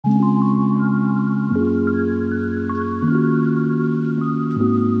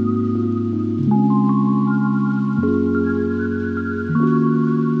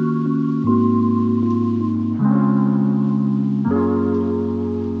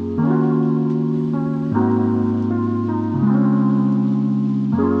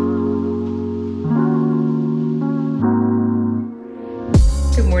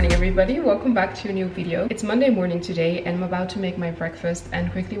everybody, welcome back to a new video. It's Monday morning today and I'm about to make my breakfast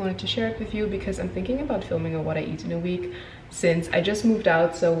and quickly wanted to share it with you because I'm thinking about filming a what I eat in a week since I just moved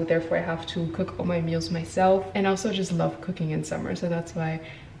out, so therefore I have to cook all my meals myself, and also just love cooking in summer, so that's why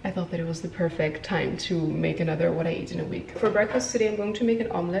I thought that it was the perfect time to make another what I eat in a week. For breakfast today I'm going to make an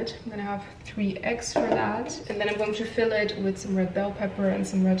omelette. I'm gonna have 3 eggs for that, and then I'm going to fill it with some red bell pepper and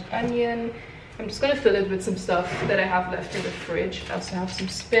some red onion. I'm just gonna fill it with some stuff that I have left in the fridge. I also have some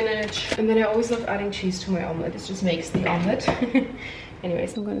spinach, and then I always love adding cheese to my omelet. It just makes the omelet.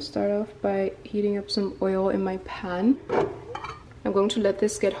 Anyways, I'm gonna start off by heating up some oil in my pan. I'm going to let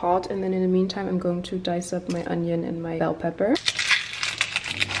this get hot, and then in the meantime I'm going to dice up my onion and my bell pepper.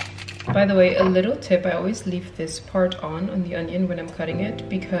 By the way, a little tip, I always leave this part on the onion when I'm cutting it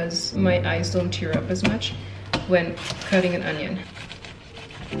because my eyes don't tear up as much when cutting an onion.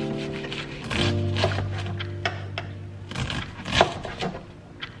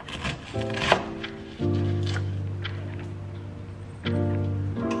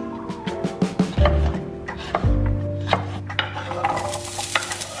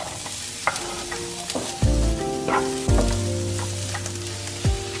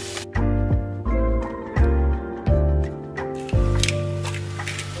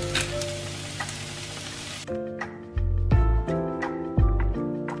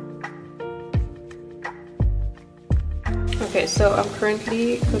 Okay, so I'm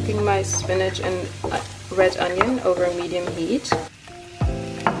currently cooking my spinach and red onion over a medium heat.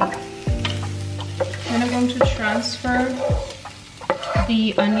 Then I'm going to transfer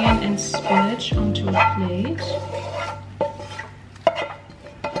the onion and spinach onto a plate.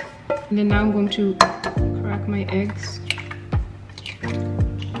 And then now I'm going to crack my eggs.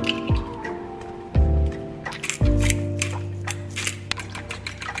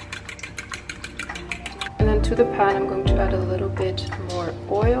 To the pan, I'm going to add a little bit more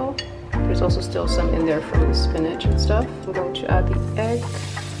oil. There's also still some in there from the spinach and stuff. I'm going to add the egg.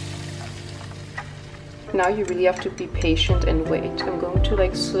 Now you really have to be patient and wait. I'm going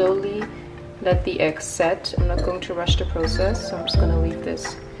to slowly let the egg set. I'm not going to rush the process, so I'm just going to leave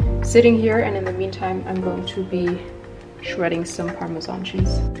this sitting here, and in the meantime I'm going to be shredding some Parmesan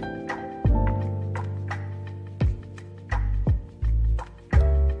cheese.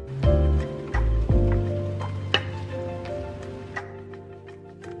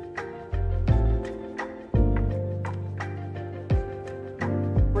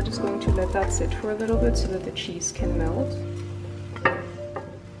 We're just going to let that sit for a little bit so that the cheese can melt.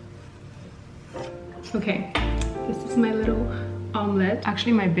 Okay, this is my little omelette.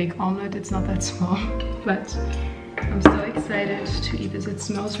 Actually my big omelette, it's not that small, but I'm so excited to eat this. It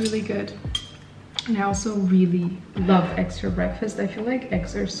smells really good. And I also really love eggs for breakfast. I feel like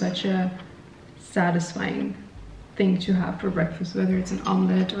eggs are such a satisfying thing to have for breakfast, whether it's an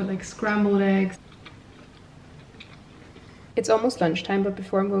omelette or scrambled eggs. It's almost lunchtime, but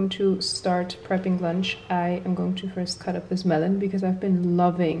before I'm going to start prepping lunch, I am going to first cut up this melon because I've been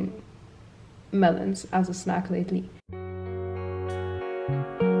loving melons as a snack lately.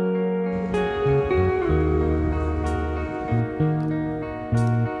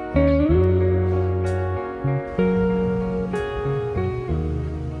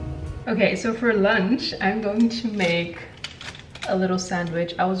 Okay, so for lunch, I'm going to make a little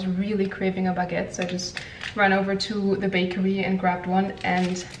sandwich. I was really craving a baguette, so I just ran over to the bakery and grabbed one,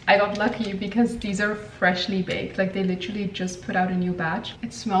 and I got lucky because these are freshly baked. They literally just put out a new batch.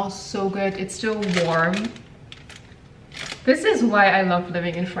 It smells so good. It's still warm. This is why I love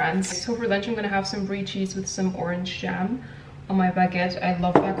living in France. So for lunch I'm gonna have some brie cheese with some orange jam on my baguette. I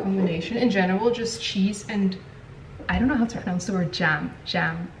love that combination. In general, just cheese and I don't know how to pronounce the word jam.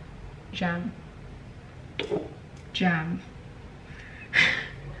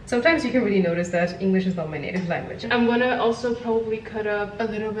 Sometimes you can really notice that English is not my native language. I'm gonna also probably cut up a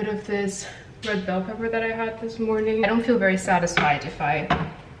little bit of this red bell pepper that I had this morning. I don't feel very satisfied if I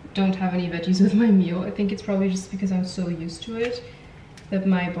don't have any veggies with my meal. I think it's probably just because I'm so used to it that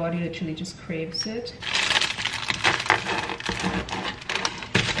my body literally just craves it.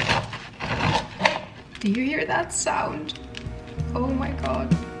 Do you hear that sound? Oh my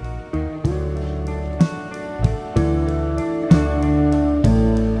god.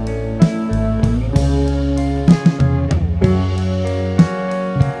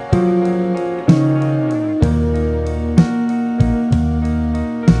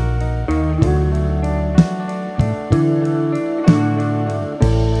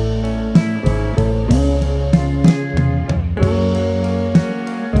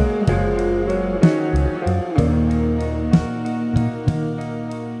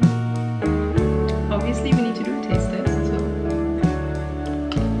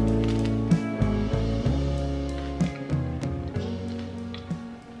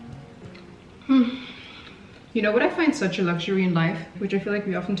 You know what I find such a luxury in life, which I feel like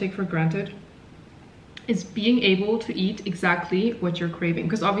we often take for granted, is being able to eat exactly what you're craving,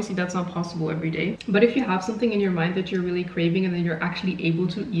 because obviously that's not possible every day. But if you have something in your mind that you're really craving and then you're actually able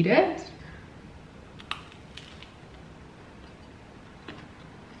to eat it,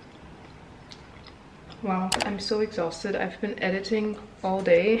 wow. I'm so exhausted. I've been editing all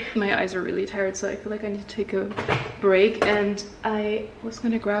day. My eyes are really tired, so I feel like I need to take a break, and I was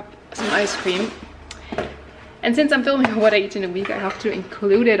gonna grab some ice cream. And since I'm filming what I eat in a week, I have to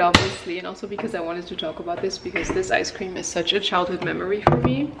include it, obviously, and also because I wanted to talk about this because this ice cream is such a childhood memory for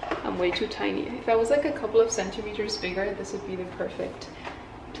me. I'm way too tiny. If I was like a couple of centimeters bigger, this would be the perfect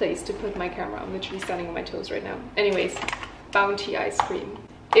place to put my camera. I'm literally standing on my toes right now. Anyways, Bounty ice cream.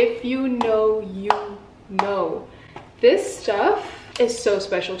 If you know, you know. This stuff is so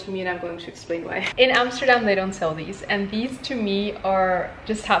special to me, and I'm going to explain why. In Amsterdam they don't sell these, and these to me are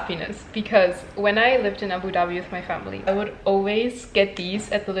just happiness, because when I lived in Abu Dhabi with my family, I would always get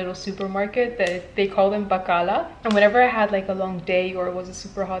these at the little supermarket. That they call them bakala, and whenever I had like a long day or it was a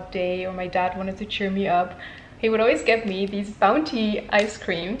super hot day or my dad wanted to cheer me up, he would always get me these Bounty ice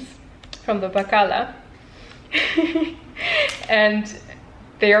creams from the bakala. And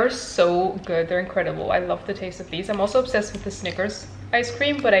they are so good. They're incredible. I love the taste of these. I'm also obsessed with the Snickers ice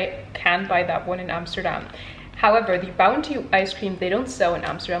cream, but I can't buy that one in Amsterdam. However, the Bounty ice cream, they don't sell in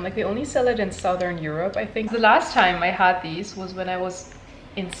Amsterdam. Like, they only sell it in Southern Europe, I think. The last time I had these was when I was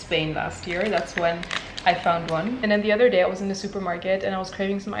in Spain last year. That's when I found one. And then the other day I was in the supermarket and I was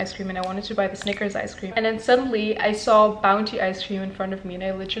craving some ice cream and I wanted to buy the Snickers ice cream. And then suddenly I saw Bounty ice cream in front of me and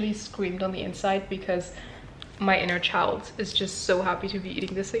I literally screamed on the inside because my inner child is just so happy to be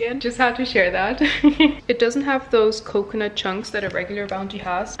eating this again. Just had to share that. It doesn't have those coconut chunks that a regular Bounty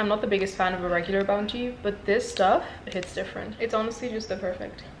has. I'm not the biggest fan of a regular Bounty, but this stuff hits different. It's honestly just the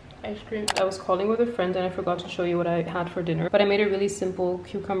perfect ice cream. I was calling with a friend and I forgot to show you what I had for dinner, but I made a really simple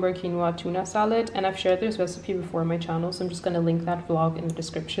cucumber quinoa tuna salad, and I've shared this recipe before on my channel, so I'm just gonna link that vlog in the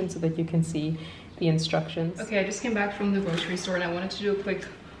description so that you can see the instructions. Okay, I just came back from the grocery store and I wanted to do a quick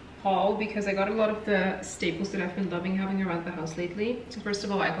haul because I got a lot of the staples that I've been loving having around the house lately. So first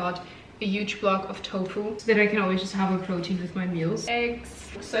of all, I got a huge block of tofu so that I can always just have a protein with my meals. Eggs,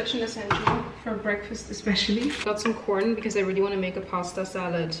 such an essential for breakfast especially. Got some corn because I really want to make a pasta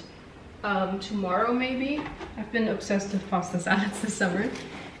salad tomorrow maybe. I've been obsessed with pasta salads this summer.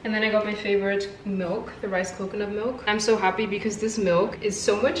 And then I got my favorite milk, the rice coconut milk. I'm so happy because this milk is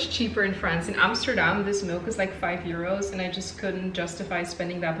so much cheaper in France. In Amsterdam, this milk is like €5 and I just couldn't justify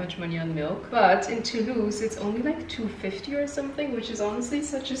spending that much money on milk. But in Toulouse, it's only like $2.50 or something, which is honestly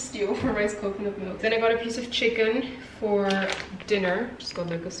such a steal for rice coconut milk. Then I got a piece of chicken for dinner. Just got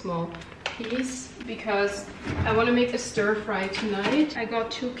like a small piece because I want to make a stir fry tonight. I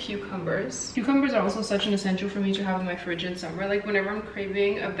got 2 cucumbers. Cucumbers are also such an essential for me to have in my fridge in summer. Like whenever I'm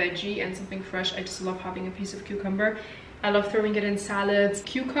craving a veggie and something fresh, I just love having a piece of cucumber. I love throwing it in salads.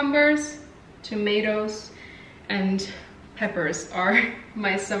 Cucumbers, tomatoes, and peppers are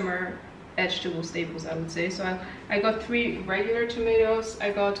my summer vegetable staples, I would say. So I got 3 regular tomatoes.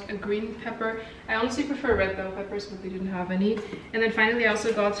 I got a green pepper. I honestly prefer red bell peppers, but we didn't have any. And then finally I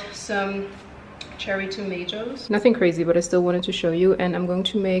also got some cherry tomatoes. Nothing crazy, but I still wanted to show you. And I'm going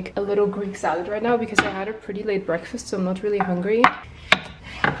to make a little Greek salad right now because I had a pretty late breakfast, so I'm not really hungry.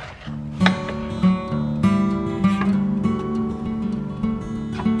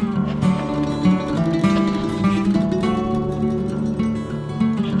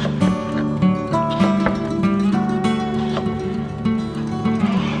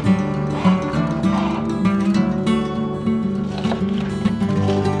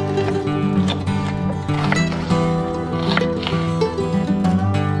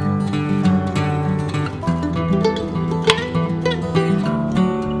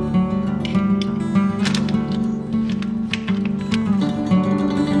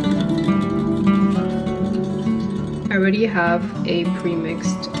 I already have a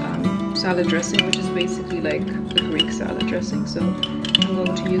pre-mixed salad dressing, which is basically like a Greek salad dressing. So I'm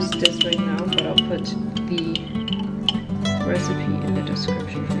going to use this right now, but I'll put the recipe in the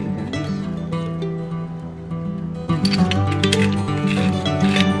description for you guys.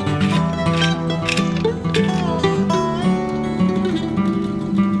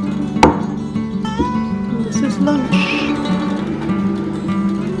 And this is lunch.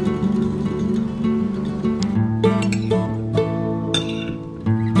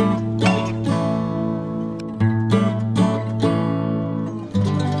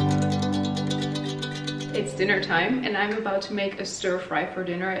 Dinner time, and I'm about to make a stir fry for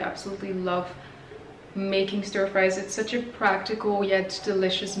dinner. I absolutely love making stir fries. It's such a practical yet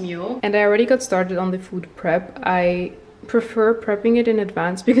delicious meal. And I already got started on the food prep. I prefer prepping it in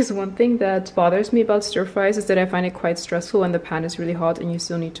advance because one thing that bothers me about stir fries is that I find it quite stressful when the pan is really hot and you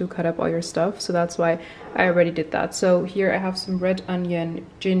still need to cut up all your stuff. So that's why I already did that. So here I have some red onion,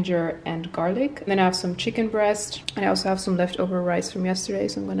 ginger and garlic. And then I have some chicken breast, and I also have some leftover rice from yesterday,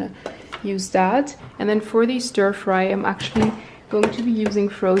 so I'm gonna use that. And then for the stir fry, I'm actually going to be using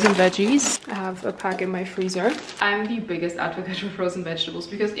frozen veggies. I have a pack in my freezer. I'm the biggest advocate for frozen vegetables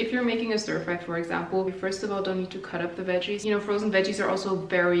because if you're making a stir fry, for example, you first of all don't need to cut up the veggies. You know, frozen veggies are also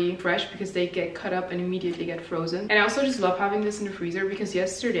very fresh because they get cut up and immediately get frozen. And I also just love having this in the freezer because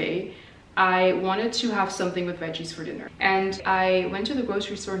yesterday I wanted to have something with veggies for dinner, and I went to the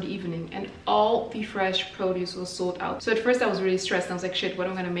grocery store in the evening and all the fresh produce was sold out. So at first I was really stressed. I was like, shit, what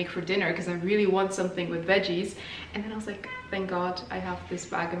am I gonna make for dinner? Because I really want something with veggies. And then I was like, thank God I have this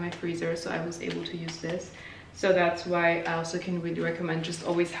bag in my freezer, so I was able to use this. So that's why I also can really recommend just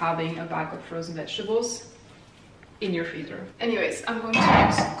always having a bag of frozen vegetables in your freezer. Anyways, I'm going to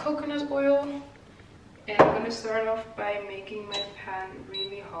use coconut oil, and I'm going to start off by making my pan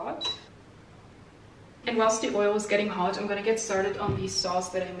really hot. And whilst the oil is getting hot, I'm gonna get started on the sauce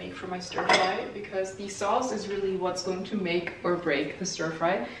that I make for my stir fry, because the sauce is really what's going to make or break the stir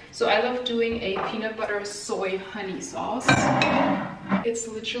fry. So I love doing a peanut butter soy honey sauce. It's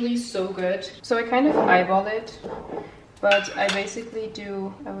literally so good. So I kind of eyeball it, but I basically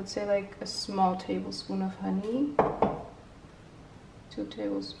do, I would say like a small tablespoon of honey, 2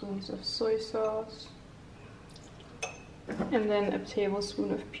 tablespoons of soy sauce, and then a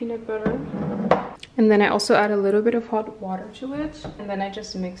tablespoon of peanut butter. And then I also add a little bit of hot water to it, and then I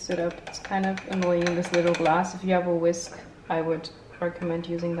just mix it up. It's kind of annoying, this little glass. If you have a whisk, I would recommend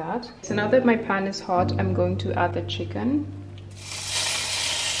using that. So now that my pan is hot, I'm going to add the chicken.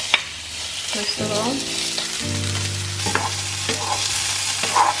 First of all.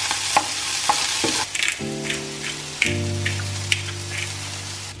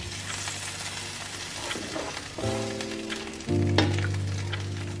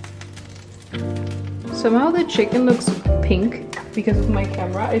 Somehow the chicken looks pink because of my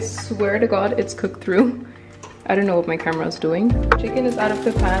camera. I swear to God it's cooked through. I don't know what my camera is doing. Chicken is out of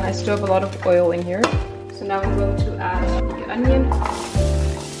the pan. I still have a lot of oil in here. So now I'm going to add the onion.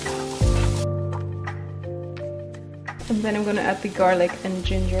 And then I'm going to add the garlic and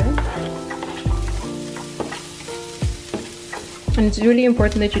ginger. And it's really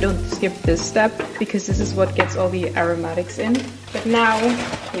important that you don't skip this step because this is what gets all the aromatics in. But now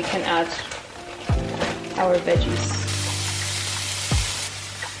we can add our veggies.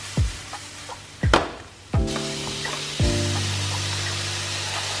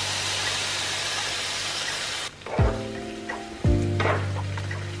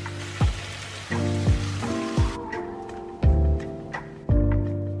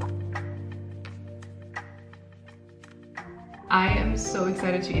 I am so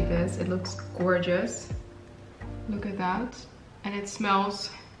excited to eat this. It looks gorgeous. Look at that. And it smells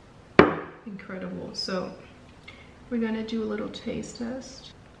incredible. So we're gonna do a little taste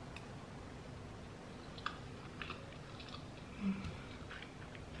test.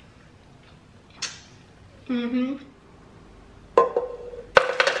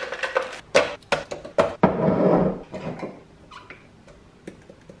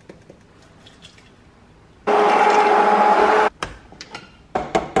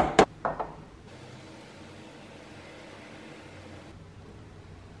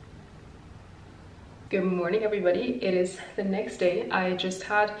 Good morning, everybody. It is the next day. I just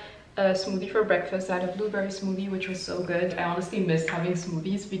had a smoothie for breakfast. I had a blueberry smoothie, which was so good. I honestly missed having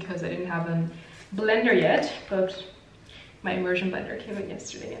smoothies because I didn't have a blender yet, but my immersion blender came in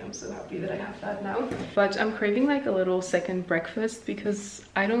yesterday and I'm so happy that I have that now. But I'm craving like a little second breakfast because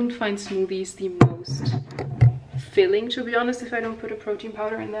I don't find smoothies the most filling, to be honest, if I don't put a protein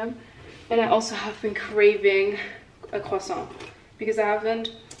powder in them. And I also have been craving a croissant because I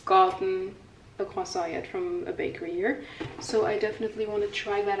haven't gotten a croissant yet from a bakery here, so I definitely want to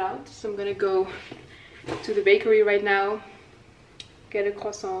try that out. So I'm gonna go to the bakery right now, get a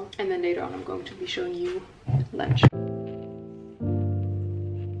croissant, and then later on I'm going to be showing you lunch.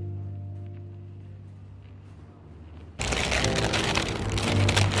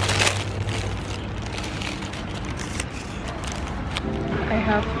 I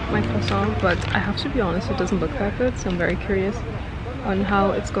have my croissant, but I have to be honest, it doesn't look that good, so I'm very curious on how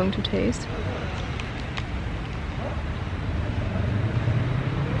it's going to taste.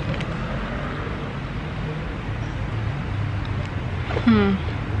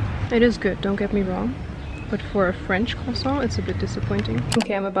 It is good, don't get me wrong. but for a French croissant, it's a bit disappointing.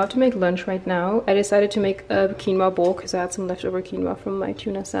 Okay, I'm about to make lunch right now. I decided to make a quinoa bowl because I had some leftover quinoa from my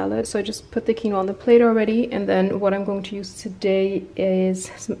tuna salad. So I just put the quinoa on the plate already. And then what I'm going to use today is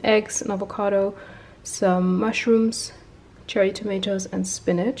some eggs, an avocado, some mushrooms, cherry tomatoes, and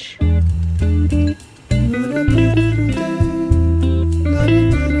spinach.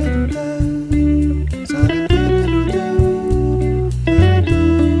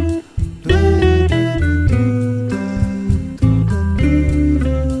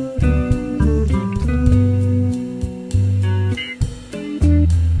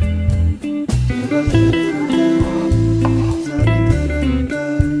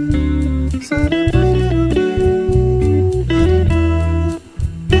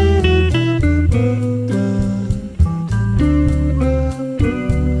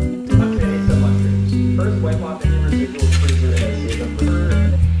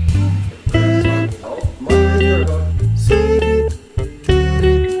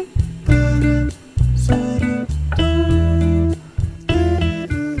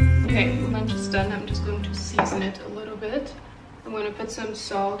 Some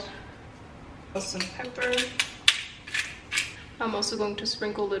salt, some pepper. I'm also going to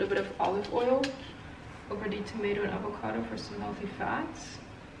sprinkle a little bit of olive oil over the tomato and avocado for some healthy fats.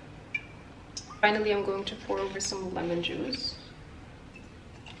 Finally, I'm going to pour over some lemon juice.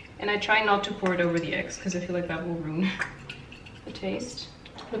 And I try not to pour it over the eggs because I feel like that will ruin the taste.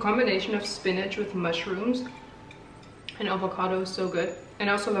 The combination of spinach with mushrooms and avocado is so good. And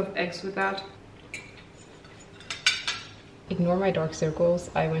I also love eggs with that. Ignore my dark circles.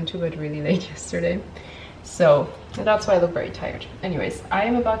 I went to bed really late yesterday, so that's why I look very tired. Anyways, I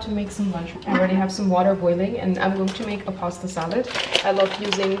am about to make some lunch. I already have some water boiling and I'm going to make a pasta salad. I love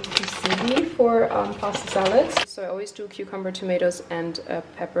using fusilli for pasta salads. So I always do cucumber, tomatoes, and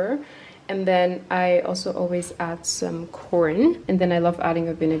pepper. And then I also always add some corn. And then I love adding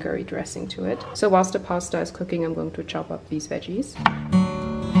a vinegary dressing to it. So whilst the pasta is cooking, I'm going to chop up these veggies.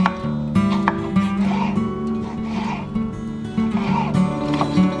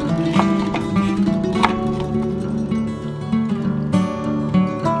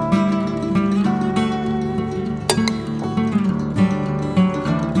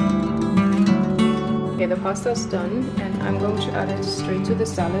 The pasta's done and I'm going to add it straight to the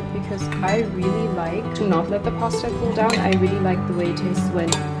salad because I really like to not let the pasta cool down. I really like the way it tastes when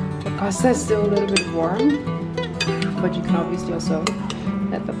the pasta is still a little bit warm, but you can obviously also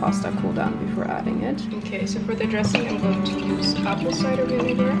let the pasta cool down before adding it. Okay, so for the dressing I'm going to use apple cider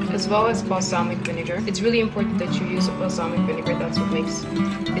vinegar as well as balsamic vinegar. It's really important that you use a balsamic vinegar. That's what makes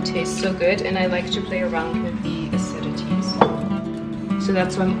it taste so good, and I like to play around with the acidities. So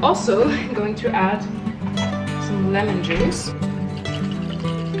that's why I'm also going to add some lemon juice,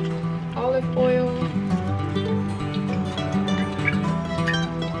 olive oil,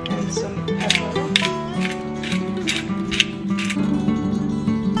 and some pepper.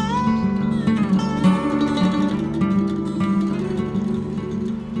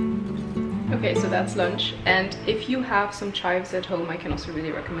 Okay, so that's lunch, and if you have some chives at home, I can also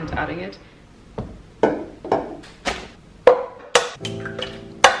really recommend adding it.